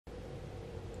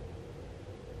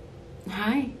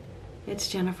Hi, it's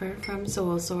Jennifer from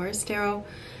Soul Source Tarot,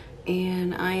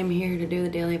 and I am here to do the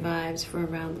daily vibes for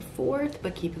around the 4th,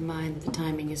 but keep in mind that the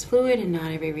timing is fluid and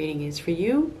not every reading is for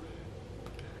you.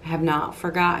 I have not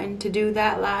forgotten to do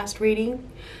that last reading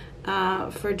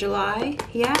for July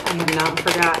yet. I have not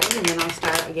forgotten, and then I'll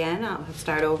start again. I'll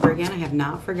start over again. I have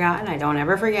not forgotten. I don't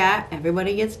ever forget.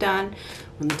 Everybody gets done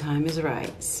when the time is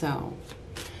right. So,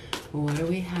 what do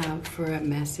we have for a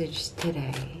message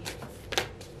today?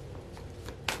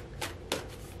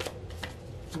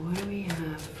 What do we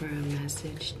have for a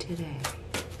message today?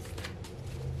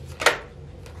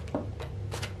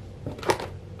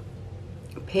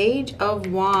 Page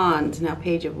of Wands. Now,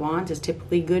 Page of Wands is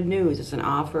typically good news. It's an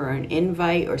offer or an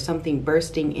invite or something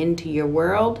bursting into your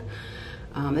world.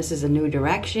 This is a new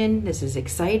direction. This is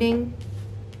exciting.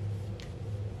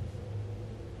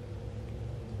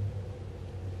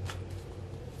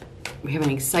 We have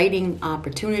an exciting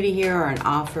opportunity here, or an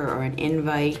offer or an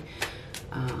invite.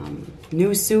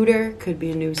 New suitor, could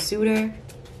be a new suitor.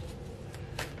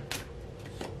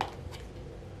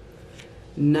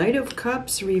 Knight of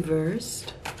Cups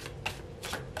reversed.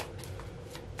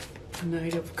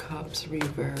 Knight of Cups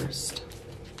reversed.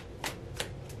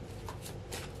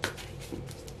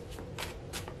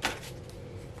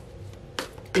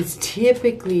 It's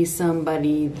typically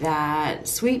somebody that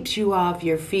sweeps you off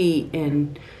your feet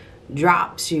and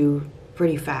drops you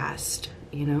pretty fast,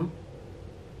 you know?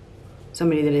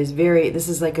 Somebody that is this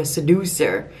is like a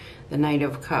seducer. The Knight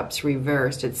of Cups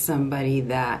reversed. It's somebody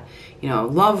that, you know,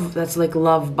 that's like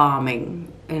love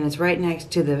bombing. And it's right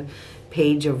next to the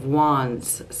Page of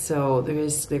Wands. So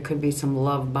there could be some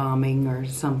love bombing or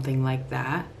something like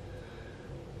that.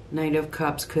 Knight of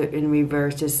Cups in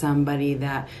reverse is somebody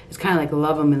that is kind of like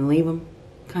love them and leave them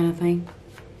kind of thing.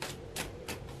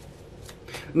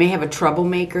 May have a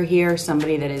troublemaker here.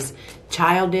 Somebody that is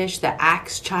childish, that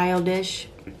acts childish,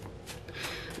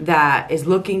 that is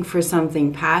looking for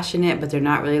something passionate, but they're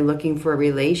not really looking for a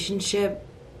relationship.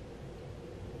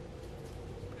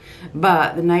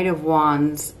 But the Knight of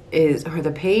Wands or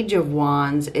the Page of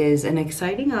Wands is an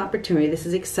exciting opportunity. This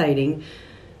is exciting,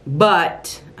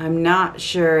 but I'm not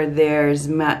sure there's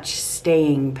much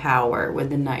staying power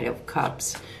with the Knight of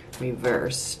Cups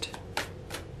reversed.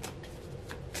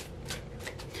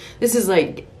 This is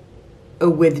like a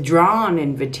withdrawn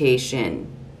invitation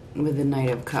with the Knight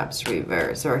of Cups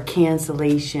reverse, or a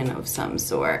cancellation of some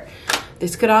sort.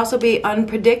 This could also be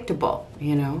unpredictable,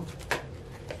 you know.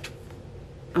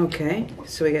 Okay,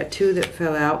 so we got two that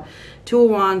fell out. 2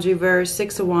 of Wands reverse,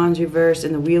 6 of Wands reverse,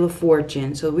 and the Wheel of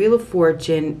Fortune. So the Wheel of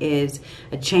Fortune is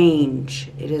a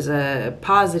change. It is a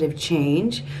positive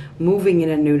change, moving in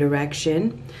a new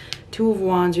direction. 2 of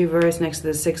Wands reversed next to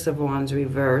the 6 of Wands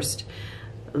reversed.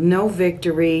 No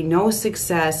victory, no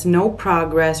success, no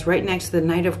progress, right next to the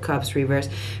Knight of Cups reverse.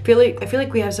 I feel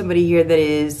like we have somebody here that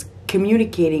is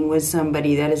communicating with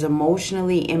somebody that is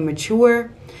emotionally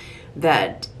immature,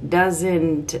 that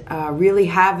doesn't really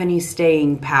have any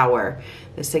staying power.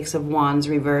 The 6 of Wands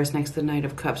reverse next to the Knight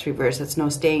of Cups reverse. That's no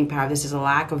staying power. This is a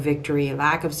lack of victory, a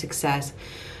lack of success,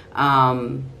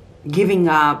 giving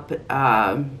up,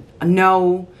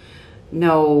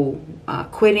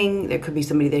 quitting. There could be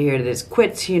somebody here that just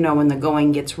quits, you know, when the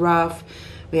going gets rough.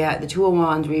 We have the 2 of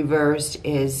Wands reversed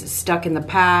is stuck in the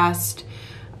past,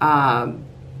 at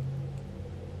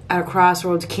a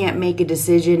crossroads, can't make a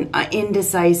decision,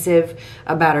 indecisive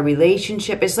about a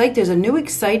relationship. It's like there's a new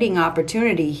exciting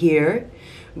opportunity here,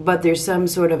 but there's some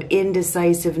sort of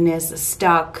indecisiveness,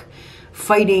 stuck,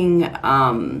 fighting,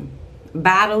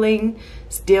 battling,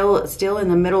 still in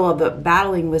the middle of the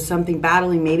battling with something,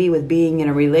 battling maybe with being in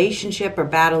a relationship, or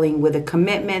battling with a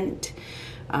commitment.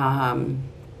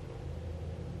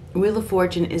 Wheel of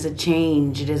Fortune is a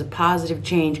change. It is a positive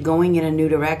change, going in a new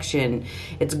direction.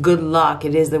 It's good luck.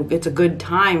 It's a good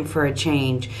time for a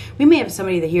change. We may have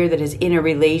somebody here that is in a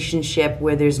relationship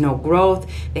where there's no growth.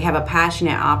 They have a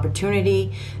passionate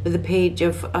opportunity. With the Page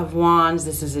of Wands,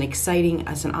 this is it's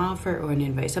an offer or an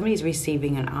invite. Somebody's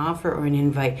receiving an offer or an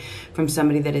invite from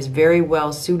somebody that is very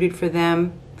well suited for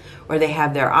them, or they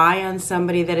have their eye on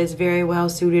somebody that is very well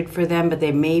suited for them, but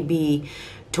they may be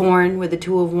torn with the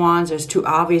 2 of Wands. There's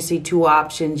obviously two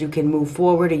options. You can move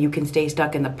forward, or you can stay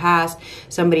stuck in the past.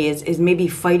 Somebody is maybe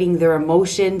fighting their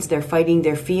emotions. They're fighting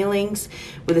their feelings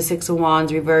with the 6 of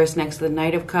Wands reverse next to the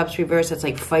Knight of Cups reverse. That's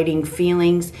like fighting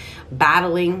feelings,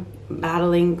 battling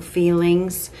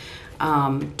feelings,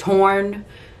 torn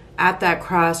at that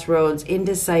crossroads,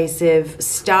 indecisive,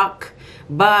 stuck.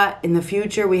 But in the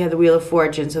future, we have the Wheel of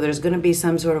Fortune. So there's going to be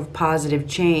some sort of positive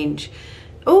change.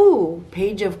 Oh,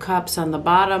 Page of Cups on the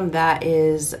bottom. That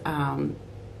is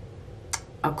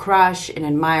a crush, an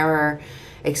admirer,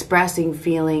 expressing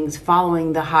feelings,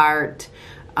 following the heart.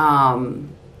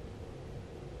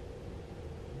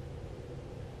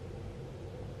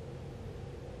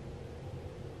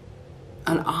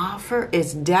 An offer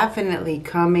is definitely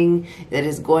coming that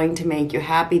is going to make you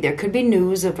happy. There could be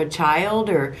news of a child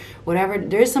or whatever.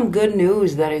 There's some good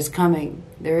news that is coming.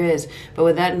 There is. But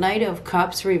with that Knight of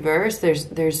Cups reverse,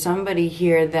 there's somebody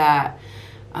here that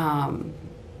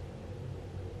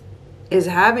is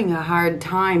having a hard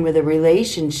time with a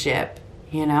relationship,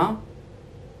 you know?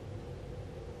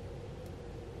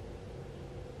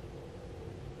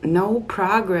 No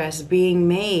progress being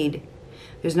made.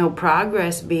 There's no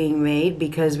progress being made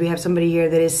because we have somebody here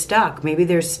that is stuck. Maybe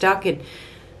they're stuck in,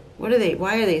 what are they?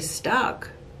 Why are they stuck?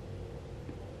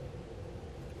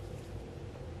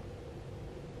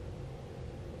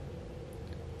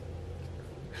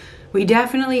 We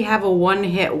definitely have a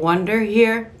one-hit wonder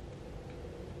here.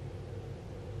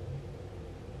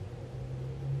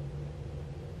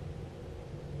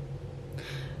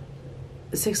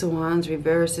 The Six of Wands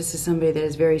reverse, this is somebody that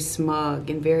is very smug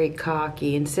and very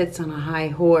cocky and sits on a high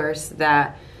horse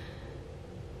that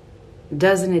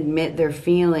doesn't admit their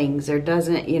feelings or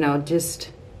doesn't, you know,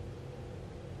 just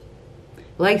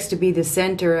likes to be the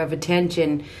center of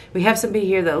attention. We have somebody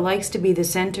here that likes to be the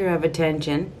center of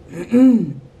attention.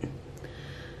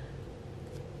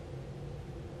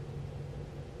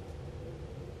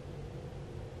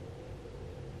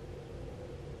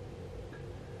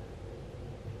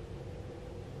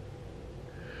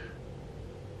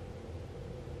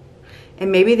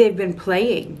 And maybe they've been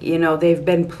playing, you know, they've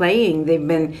been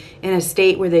in a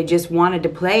state where they just wanted to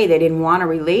play. They didn't want a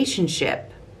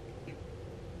relationship.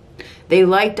 They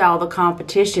liked all the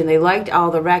competition. They liked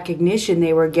all the recognition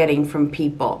they were getting from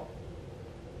people.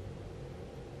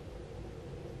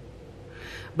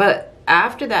 But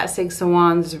after that Six of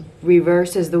Wands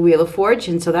reverses the Wheel of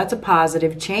Fortune, so that's a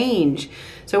positive change.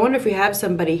 So I wonder if we have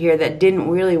somebody here that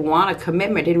didn't really want a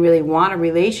commitment, didn't really want a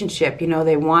relationship. You know,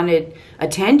 they wanted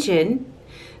attention.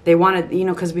 They wanted, you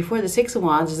know, because before the Six of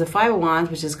Wands is the Five of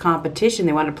Wands, which is competition.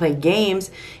 They want to play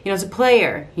games. You know, it's a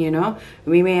player, you know.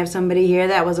 We may have somebody here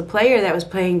that was a player that was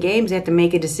playing games. They have to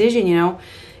make a decision, you know.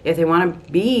 If they want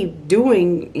to be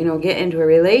doing, you know, get into a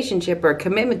relationship or a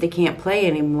commitment, they can't play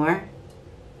anymore.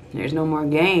 There's no more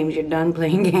games. You're done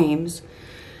playing games.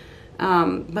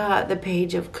 But the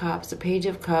Page of Cups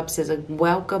is a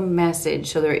welcome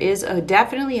message. So there is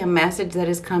definitely a message that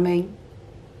is coming.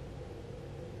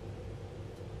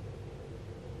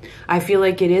 I feel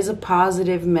like it is a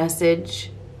positive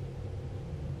message.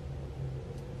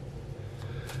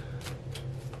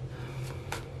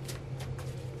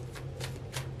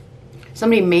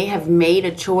 Somebody may have made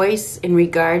a choice in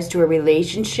regards to a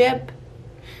relationship.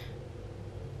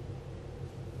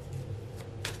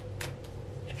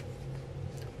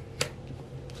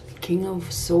 King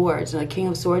of Swords. The King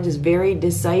of Swords is very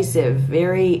decisive,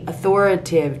 very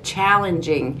authoritative,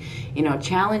 challenging, you know,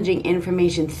 challenging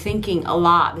information, thinking a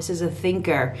lot. This is a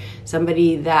thinker,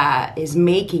 somebody that is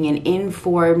making an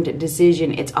informed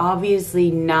decision. It's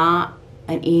obviously not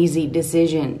an easy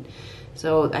decision.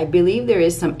 So I believe there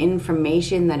is some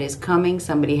information that is coming.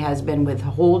 Somebody has been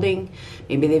withholding.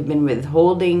 Maybe they've been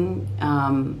withholding.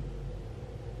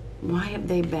 Why have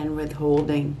they been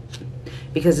withholding?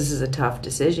 Because this is a tough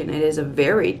decision. It is a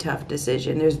very tough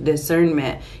decision. There's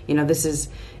discernment. You know, this is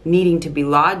needing to be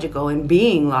logical and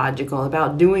being logical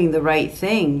about doing the right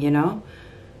thing, you know.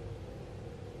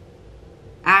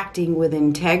 Acting with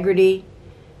integrity,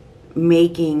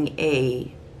 making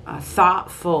a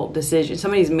thoughtful decision.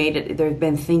 Somebody's made it, they've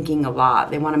been thinking a lot.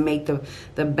 They want to make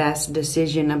the best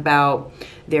decision about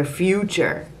their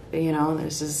future. You know,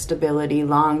 this is stability,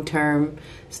 long-term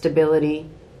stability,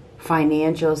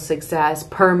 financial success,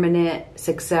 permanent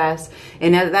success.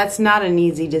 And that's not an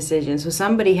easy decision. So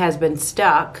somebody has been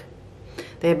stuck.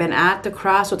 They've been at the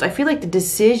crossroads. I feel like the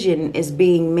decision is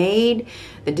being made.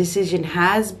 The decision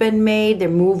has been made. They're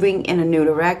moving in a new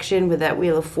direction with that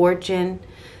Wheel of Fortune.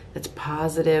 That's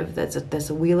positive. That's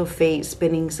a Wheel of Fate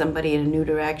spinning somebody in a new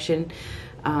direction.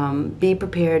 Be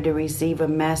prepared to receive a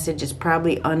message. It's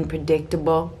probably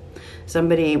unpredictable.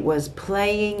 Somebody was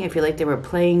playing. I feel like they were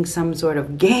playing some sort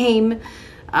of game.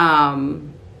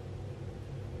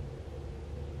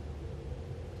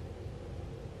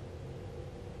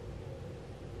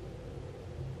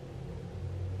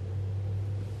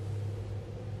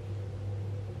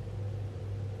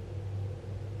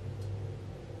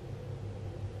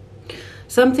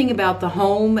 Something about the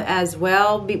home as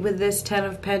well with this Ten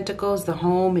of Pentacles, the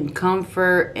home and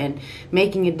comfort and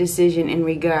making a decision in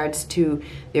regards to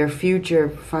their future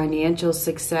financial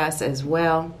success as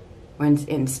well, or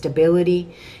in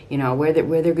stability, you know, where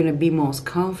they're going to be most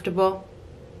comfortable.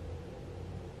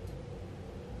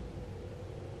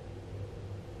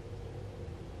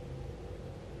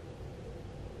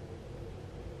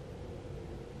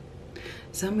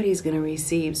 Somebody's going to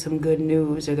receive some good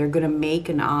news, or they're going to make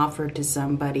an offer to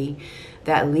somebody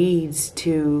that leads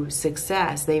to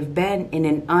success. They've been in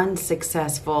an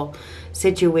unsuccessful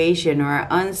situation or an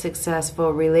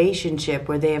unsuccessful relationship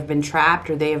where they have been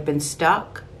trapped or they have been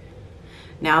stuck.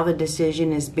 Now the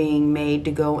decision is being made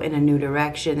to go in a new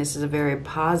direction. This is a very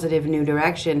positive new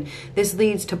direction. This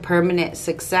leads to permanent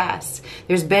success.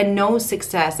 There's been no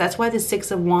success. That's why the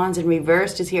Six of Wands in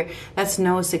reversed is here. That's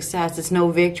no success. It's no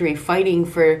victory. Fighting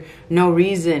for no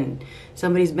reason.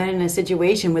 Somebody's been in a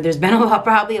situation where there's been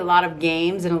probably a lot of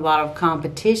games and a lot of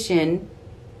competition.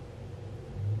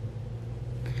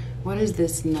 What is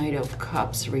this Knight of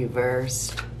Cups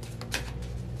reversed?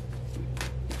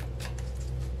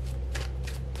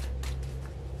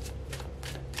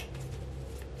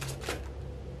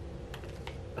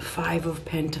 Five of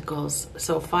Pentacles.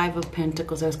 So Five of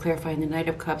Pentacles, I was clarifying the Knight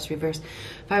of Cups reversed.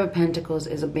 Five of Pentacles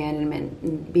is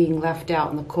abandonment, being left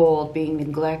out in the cold, being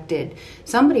neglected.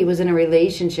 Somebody was in a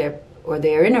relationship, or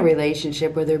they're in a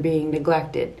relationship where they're being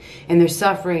neglected. And they're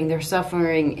suffering. They're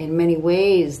suffering in many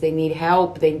ways. They need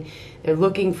help. They're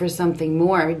looking for something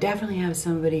more. We definitely have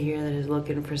somebody here that is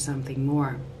looking for something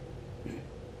more.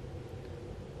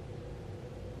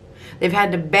 They've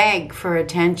had to beg for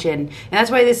attention. And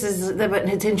that's why this is,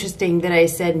 it's interesting that I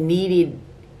said needed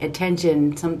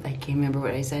attention. I can't remember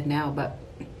what I said now, but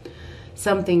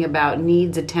something about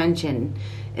needs attention.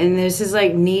 And this is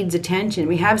like needs attention.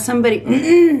 We have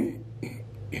somebody,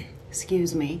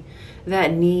 excuse me,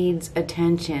 that needs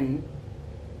attention.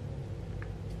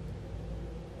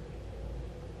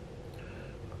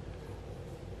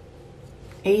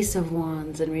 Ace of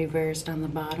Wands in reversed on the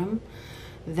bottom.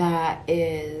 That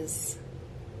is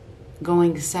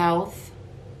going south,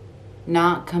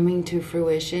 not coming to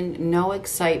fruition, no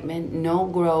excitement, no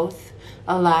growth,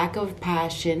 a lack of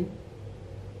passion.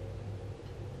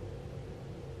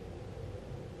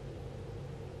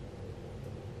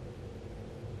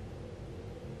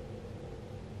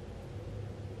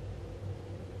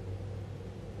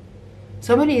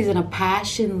 Somebody's in a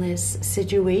passionless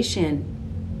situation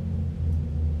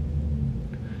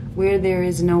where there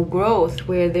is no growth,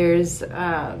 where there's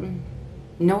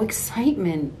no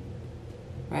excitement,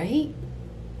 right?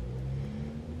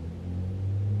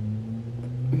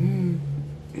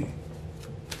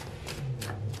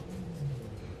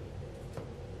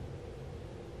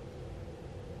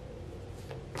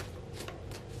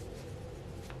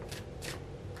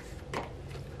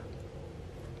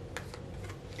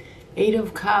 Eight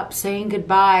of Cups, saying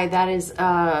goodbye. That is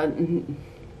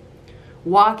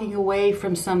walking away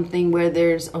from something where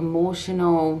there's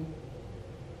emotional,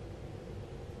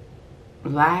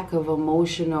 lack of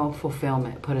emotional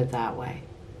fulfillment, put it that way.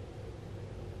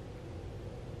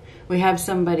 We have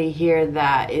somebody here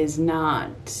that is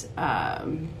not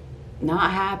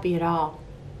happy at all.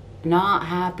 Not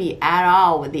happy at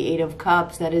all with the Eight of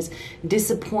Cups. That is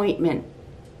disappointment.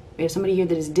 We have somebody here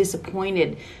that is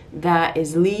disappointed, that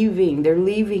is leaving. They're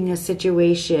leaving a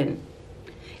situation.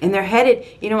 And they're headed,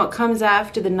 you know, what comes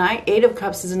after the Eight of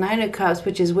Cups is a Nine of Cups,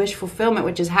 which is wish fulfillment,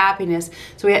 which is happiness.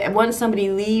 So once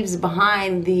somebody leaves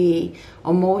behind the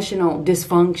emotional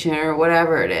dysfunction or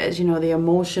whatever it is, you know, the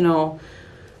emotional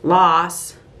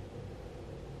loss,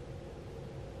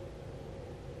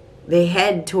 they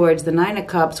head towards the Nine of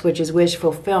Cups, which is wish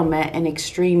fulfillment and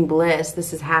extreme bliss.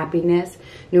 This is happiness,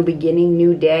 new beginning,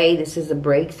 new day. This is a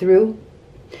breakthrough.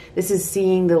 This is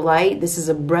seeing the light. This is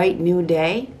a bright new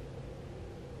day.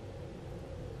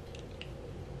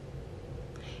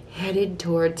 Headed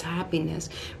towards happiness.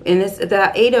 And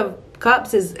the Eight of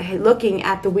Cups is looking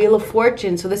at the Wheel of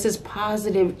Fortune. So this is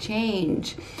positive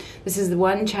change. This is the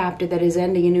one chapter that is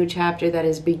ending, a new chapter that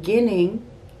is beginning.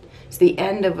 It's the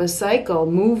end of a cycle,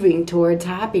 moving towards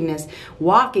happiness,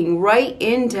 walking right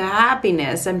into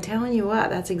happiness. I'm telling you what,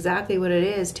 that's exactly what it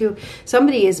is too.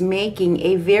 Somebody is making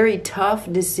a very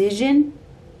tough decision.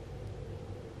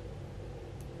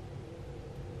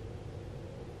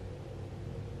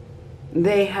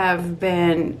 They have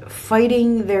been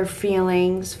fighting their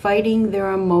feelings, fighting their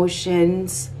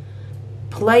emotions,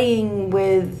 playing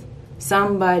with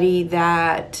somebody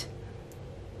that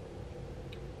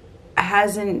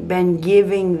hasn't been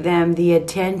giving them the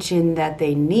attention that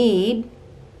they need.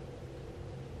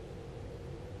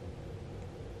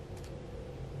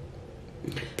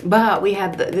 But we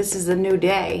have, this is a new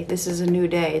day. This is a new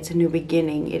day. It's a new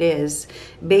beginning. It is.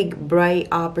 Big, bright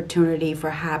opportunity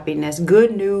for happiness.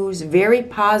 Good news. Very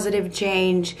positive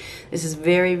change. This is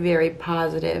very, very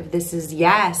positive. This is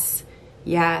yes.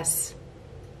 Yes.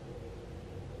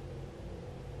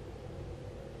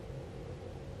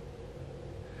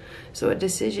 So a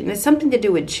decision. There's something to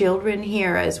do with children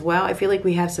here as well. I feel like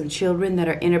we have some children that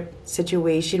are in a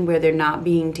situation where they're not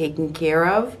being taken care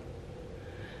of.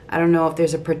 I don't know if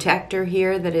there's a protector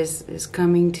here that is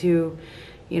coming to,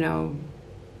 you know,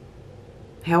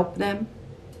 help them.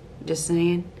 Just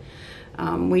saying.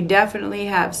 We definitely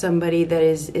have somebody that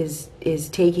is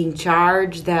taking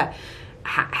charge, that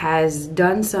has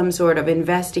done some sort of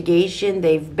investigation.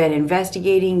 They've been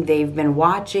investigating. They've been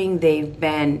watching. They've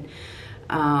been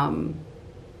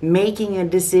making a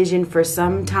decision for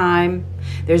some time.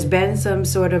 There's been some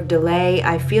sort of delay.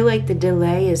 I feel like the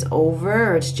delay is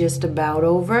over, or it's just about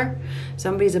over.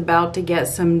 Somebody's about to get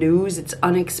some news. It's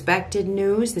unexpected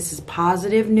news. This is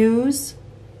positive news.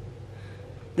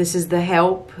 This is the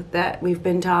help that we've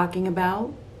been talking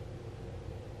about.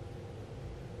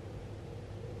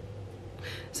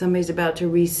 Somebody's about to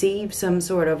receive some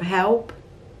sort of help.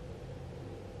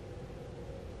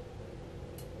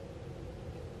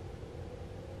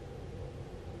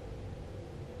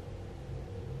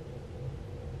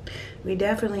 We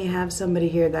definitely have somebody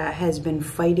here that has been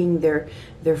fighting their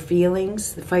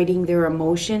feelings, fighting their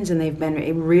emotions, and they've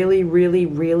been really, really,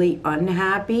 really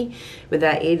unhappy with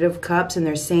that Eight of Cups, and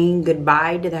they're saying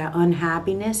goodbye to that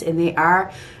unhappiness. And they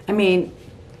are, I mean,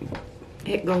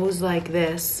 it goes like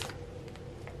this.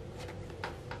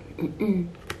 You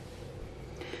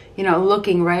know,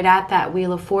 looking right at that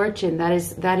Wheel of Fortune, that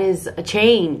is a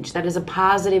change. That is a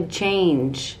positive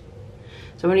change.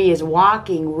 Somebody is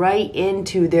walking right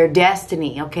into their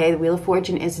destiny, okay? The Wheel of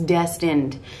Fortune is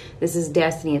destined. This is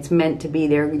destiny. It's meant to be.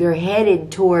 They're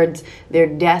headed towards their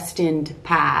destined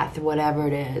path, whatever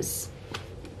it is.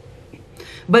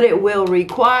 But it will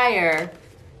require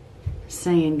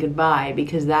saying goodbye,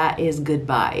 because that is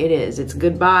goodbye. It is. It's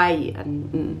goodbye.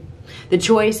 The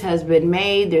choice has been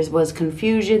made. There was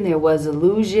confusion. There was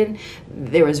illusion.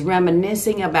 There was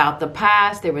reminiscing about the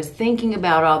past. There was thinking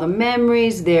about all the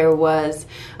memories. There was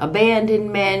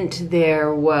abandonment.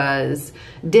 There was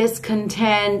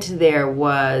discontent. There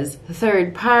was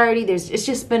third party. It's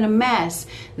just been a mess.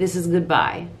 This is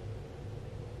goodbye.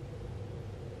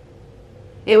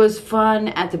 It was fun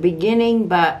at the beginning,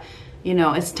 but you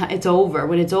know, it's over.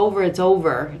 When it's over, it's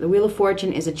over. The Wheel of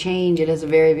Fortune is a change. It is a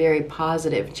very, very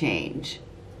positive change,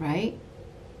 right?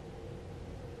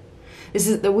 This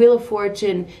is the Wheel of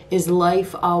Fortune is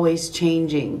life always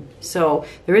changing. So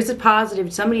there is a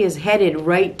positive. Somebody is headed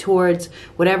right towards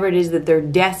whatever it is that they're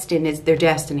destined. It's their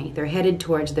destiny. They're headed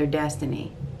towards their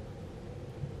destiny.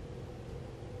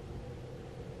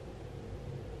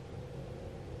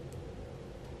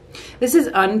 This is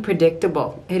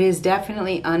unpredictable. It is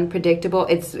definitely unpredictable.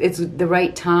 It's the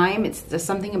right time. There's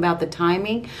something about the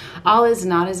timing. All is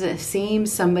not as it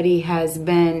seems. Somebody has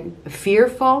been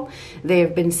fearful. They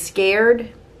have been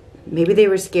scared. Maybe they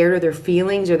were scared of their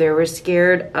feelings, or they were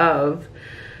scared of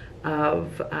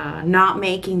not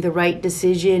making the right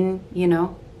decision, you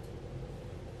know.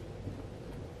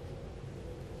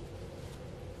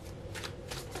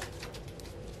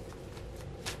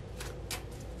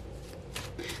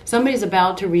 Somebody's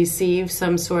about to receive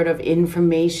some sort of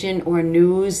information or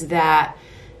news that,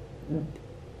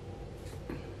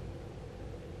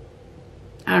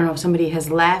 I don't know, somebody has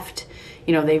left.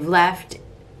 You know, they've left,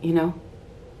 you know.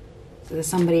 So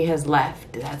somebody has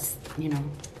left. That's, you know,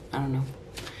 I don't know.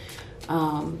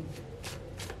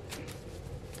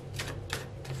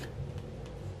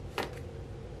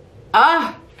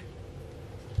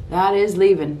 That is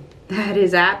leaving. That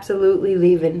is absolutely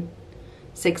leaving.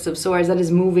 Six of Swords, that is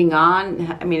moving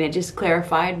on. I mean, it just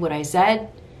clarified what I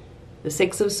said. The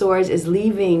Six of Swords is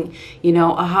leaving, you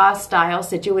know, a hostile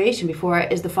situation. Before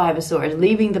it is the Five of Swords,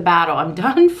 leaving the battle. I'm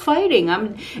done fighting.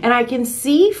 And I can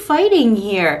see fighting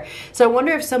here. So I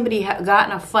wonder if somebody got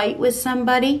in a fight with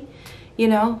somebody, you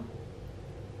know,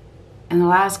 in the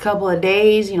last couple of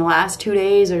days, you know, last 2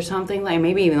 days or something, like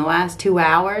maybe even the last 2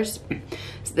 hours.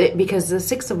 Because the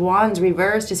Six of Wands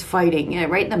reversed is fighting, you know,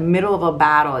 right in the middle of a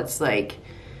battle. It's like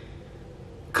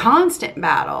constant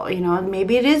battle, you know.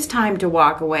 Maybe it is time to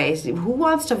walk away. Who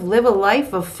wants to live a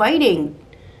life of fighting?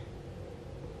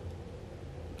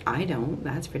 I don't,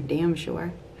 that's for damn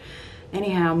sure.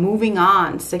 Anyhow, moving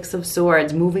on. Six of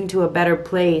Swords, moving to a better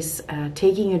place,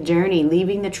 taking a journey,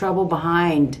 leaving the trouble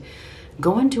behind,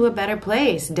 going to a better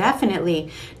place,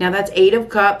 definitely. Now that's 8 of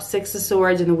Cups, 6 of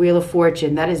Swords, and the Wheel of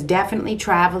Fortune. That is definitely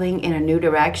traveling in a new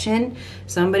direction.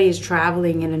 Somebody is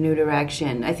traveling in a new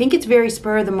direction. I think it's very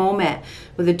spur of the moment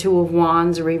with the 2 of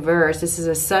Wands reverse. This is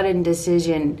a sudden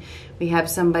decision. We have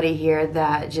somebody here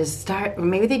that just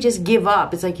maybe they just give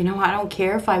up. It's like, you know, I don't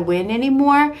care if I win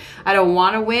anymore. I don't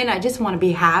want to win. I just want to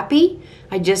be happy.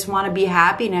 I just want to be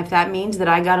happy. And if that means that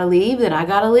I got to leave, then I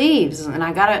got to leave. And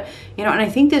I got to, you know, and I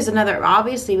think there's another,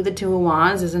 obviously with the 2 of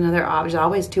Wands, there's another option. There's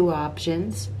always 2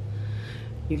 options.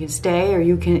 You can stay or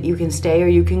you can stay or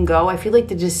you can go. I feel like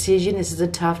the decision, this is a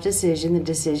tough decision. The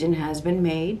decision has been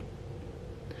made.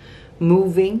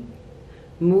 Moving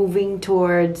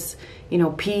towards, you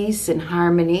know, peace and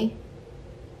harmony.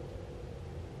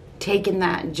 Taking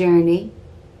that journey.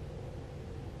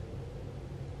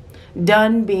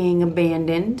 Done being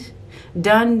abandoned.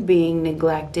 Done being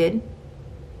neglected.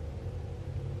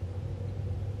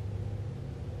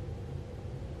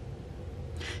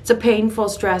 It's a painful,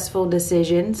 stressful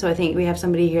decision. So I think we have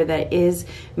somebody here that is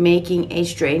making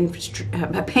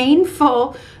a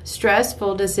painful,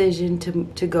 stressful decision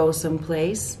to go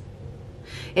someplace.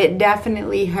 It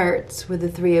definitely hurts with the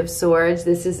 3 of Swords.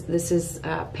 This is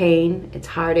pain. It's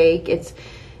heartache.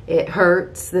 It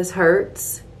hurts. This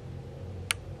hurts.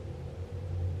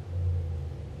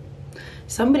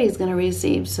 Somebody's going to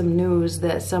receive some news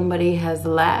that somebody has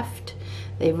left.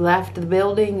 They've left the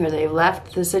building, or they've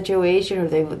left the situation, or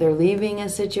they're leaving a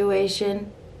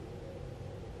situation.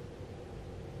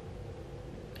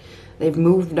 They've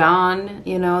moved on,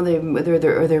 you know,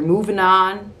 they're moving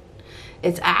on.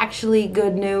 It's actually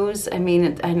good news. I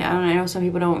mean, I know some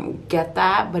people don't get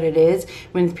that, but it is.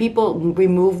 When people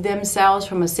remove themselves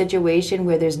from a situation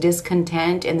where there's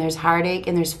discontent and there's heartache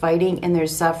and there's fighting and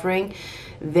there's suffering,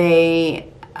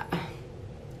 they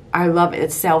are love.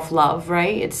 It's self-love,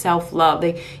 right? It's self-love.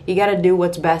 You got to do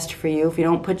what's best for you. If you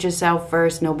don't put yourself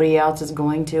first, nobody else is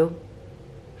going to.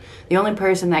 The only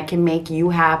person that can make you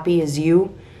happy is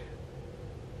you.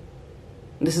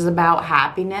 This is about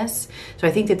happiness. So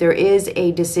I think that there is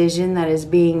a decision that is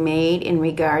being made in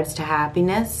regards to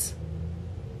happiness.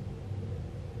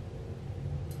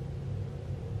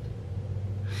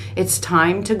 It's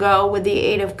time to go with the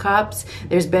 8 of Cups.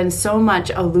 There's been so much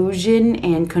illusion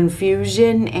and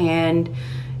confusion and,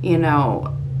 you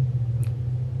know,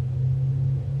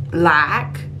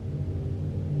 lack.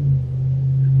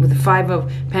 With the 5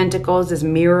 of Pentacles is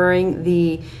mirroring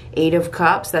the 8 of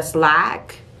Cups. That's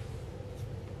lack.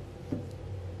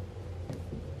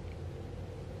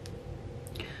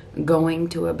 Going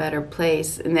to a better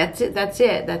place. And that's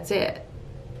it.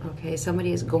 Okay,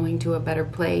 somebody is going to a better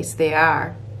place. They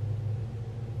are.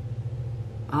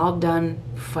 All done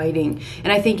fighting.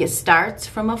 And I think it starts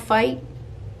from a fight.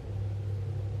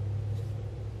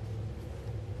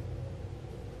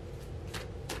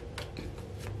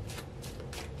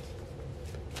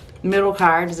 Middle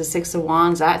card is the 6 of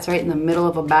Wands. That's right in the middle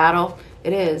of a battle.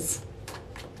 It is.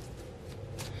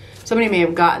 Somebody may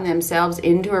have gotten themselves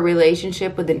into a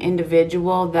relationship with an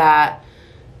individual that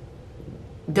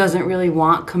doesn't really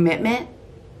want commitment.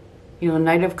 You know,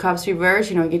 Knight of Cups reverse,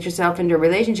 you know, get yourself into a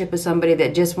relationship with somebody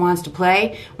that just wants to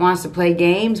play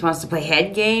games, wants to play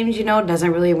head games, you know,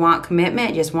 doesn't really want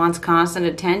commitment, just wants constant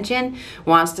attention,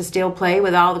 wants to still play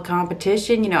with all the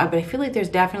competition, you know. But I feel like there's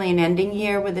definitely an ending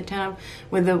here with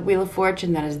the Wheel of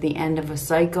Fortune. That is the end of a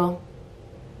cycle.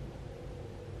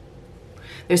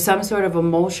 There's some sort of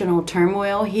emotional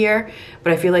turmoil here,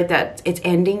 but I feel like that it's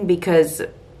ending because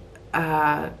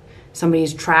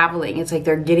somebody's traveling. It's like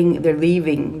they're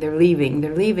leaving.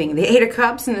 The 8 of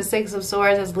Cups and the 6 of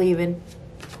Swords is leaving,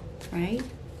 right?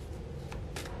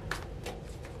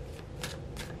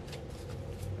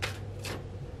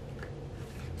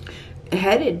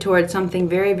 Headed towards something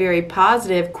very, very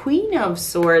positive. Queen of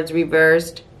Swords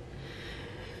reversed.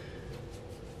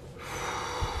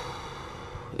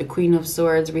 The Queen of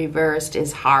Swords reversed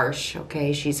is harsh,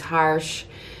 okay? She's harsh,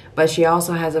 but she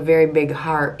also has a very big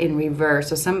heart in reverse.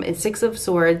 So it's 6 of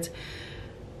Swords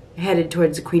headed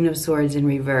towards the Queen of Swords in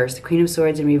reverse. The Queen of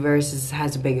Swords in reverse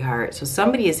has a big heart. So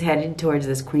somebody is headed towards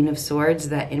this Queen of Swords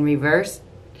that in reverse,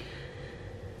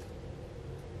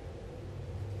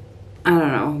 I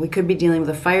don't know, we could be dealing with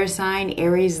a fire sign,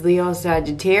 Aries, Leo,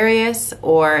 Sagittarius,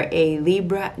 or a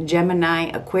Libra,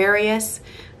 Gemini, Aquarius.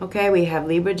 Okay, we have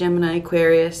Libra, Gemini,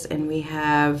 Aquarius, and we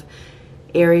have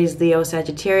Aries, Leo,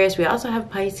 Sagittarius. We also have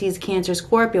Pisces, Cancer,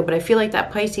 Scorpio, but I feel like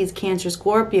that Pisces, Cancer,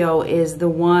 Scorpio is the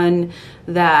one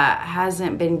that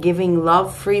hasn't been giving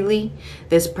love freely.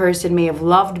 This person may have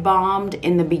loved bombed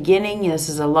in the beginning. This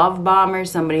is a love bomber,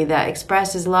 somebody that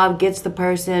expresses love, gets the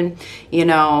person, you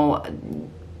know,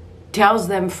 tells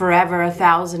them forever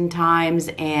 1,000 times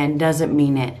and doesn't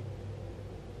mean it.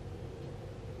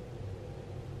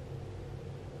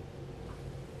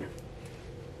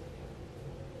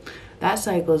 That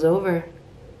cycle's over.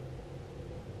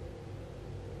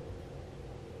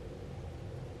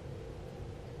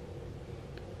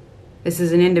 This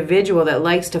is an individual that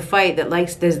likes to fight, that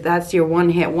likes this. That's your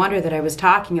one-hit wonder that I was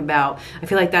talking about. I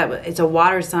feel like that it's a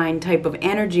water sign type of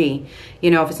energy.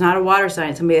 You know, if it's not a water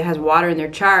sign, somebody that has water in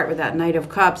their chart with that Knight of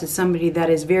Cups, it's somebody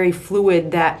that is very fluid,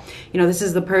 that, you know, this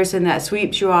is the person that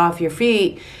sweeps you off your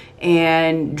feet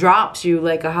and drops you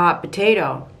like a hot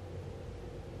potato.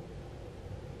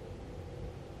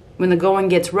 When the going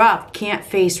gets rough, can't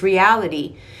face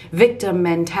reality, victim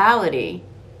mentality.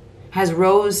 Has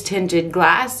rose-tinted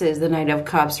glasses, the Knight of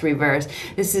Cups reverse.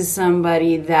 This is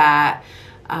somebody that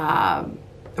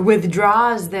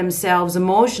withdraws themselves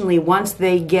emotionally once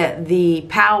they get the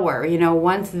power, you know,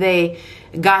 once they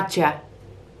gotcha.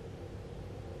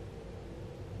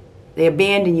 They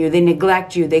abandon you, they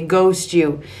neglect you, they ghost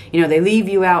you, you know, they leave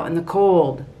you out in the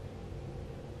cold.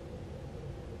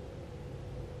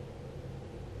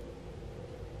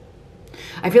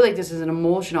 I feel like this is an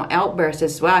emotional outburst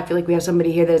as well. I feel like we have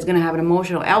somebody here that is going to have an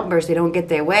emotional outburst. They don't get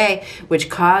their way,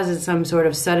 which causes some sort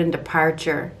of sudden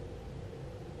departure.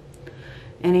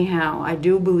 Anyhow, I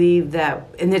do believe that,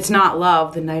 and it's not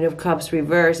love, the Knight of Cups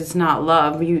reverse, it's not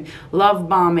love. Love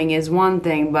bombing is one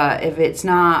thing, but if it's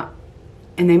not,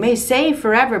 and they may say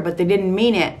forever, but they didn't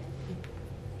mean it.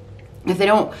 If they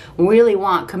don't really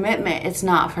want commitment, it's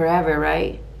not forever,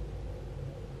 right?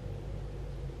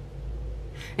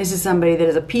 This is somebody that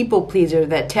is a people pleaser,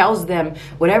 that tells them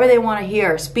whatever they want to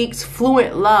hear, speaks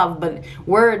fluent love, but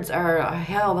words are a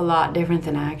hell of a lot different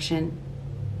than action.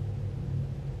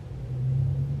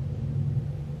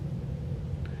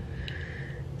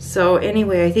 So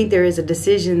anyway, I think there is a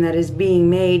decision that is being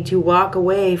made to walk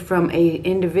away from an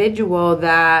individual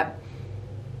that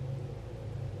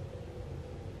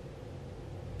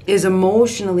is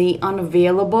emotionally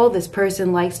unavailable. This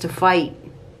person likes to fight.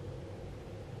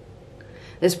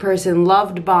 This person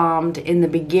loved bombed in the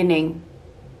beginning.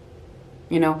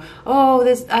 You know, oh,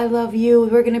 this, I love you.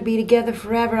 We're going to be together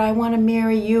forever. I want to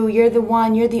marry you. You're the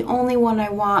one. You're the only one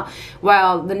I want.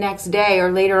 While the next day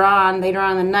or later on in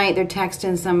the night, they're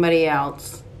texting somebody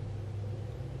else.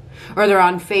 Or they're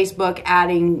on Facebook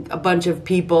adding a bunch of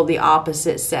people the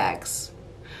opposite sex.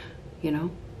 You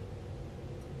know?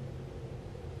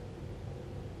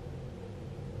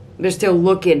 They're still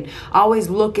looking, always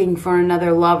looking for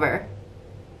another lover.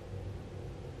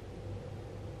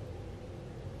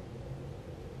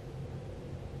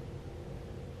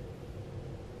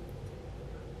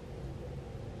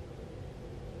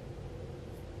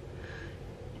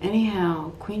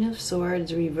 Anyhow, Queen of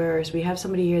Swords reverse. We have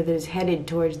somebody here that is headed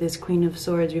towards this Queen of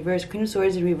Swords reverse. Queen of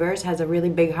Swords in reverse has a really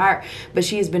big heart, but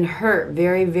she has been hurt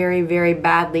very, very, very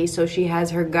badly, so she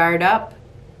has her guard up.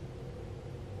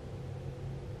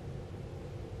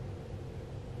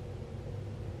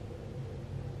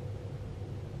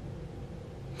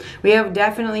 We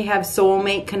definitely have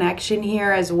soulmate connection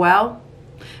here as well.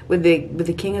 With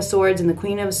the King of Swords and the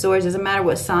Queen of Swords, doesn't matter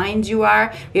what signs you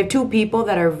are. We have two people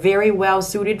that are very well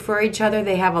suited for each other.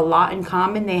 They have a lot in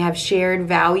common. They have shared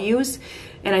values.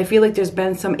 And I feel like there's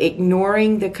been some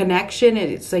ignoring the connection.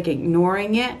 It's like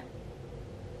ignoring it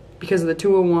because of the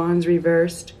Two of Wands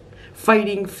reversed.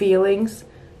 Fighting feelings.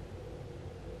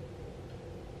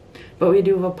 But we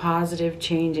do have a positive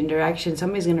change in direction.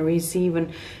 Somebody's going to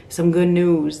receive some good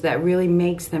news that really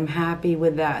makes them happy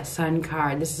with that Sun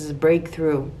card. This is a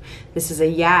breakthrough. This is a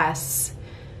yes.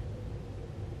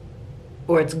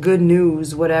 Or it's good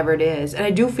news, whatever it is. And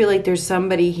I do feel like there's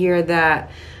somebody here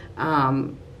that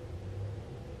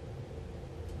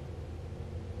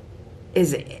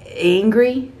is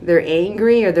angry. They're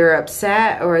angry, or they're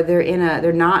upset, or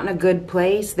they're not in a good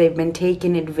place. They've been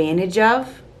taken advantage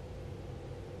of.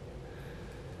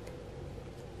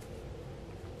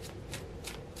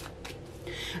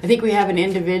 I think we have an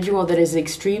individual that is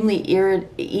extremely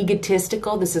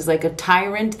egotistical. This is like a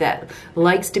tyrant that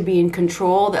likes to be in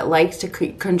control, that likes to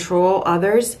control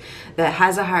others, that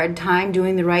has a hard time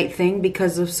doing the right thing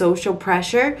because of social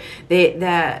pressure,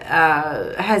 that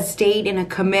has stayed in a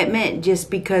commitment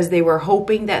just because they were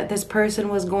hoping that this person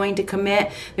was going to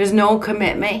commit. There's no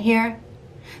commitment here.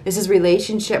 This is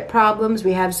relationship problems.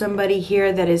 We have somebody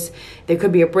here that is, there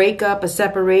could be a breakup, a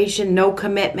separation, no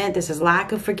commitment. This is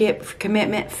lack of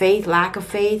commitment, faith, lack of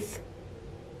faith.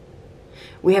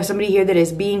 We have somebody here that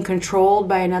is being controlled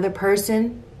by another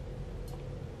person.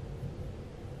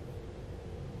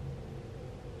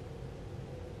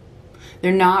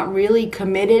 They're not really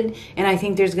committed, and I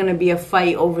think there's going to be a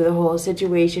fight over the whole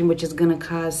situation, which is going to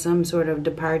cause some sort of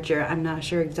departure. I'm not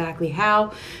sure exactly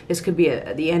how. This could be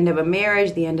the end of a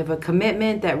marriage, the end of a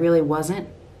commitment that really wasn't.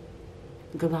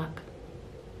 Good luck.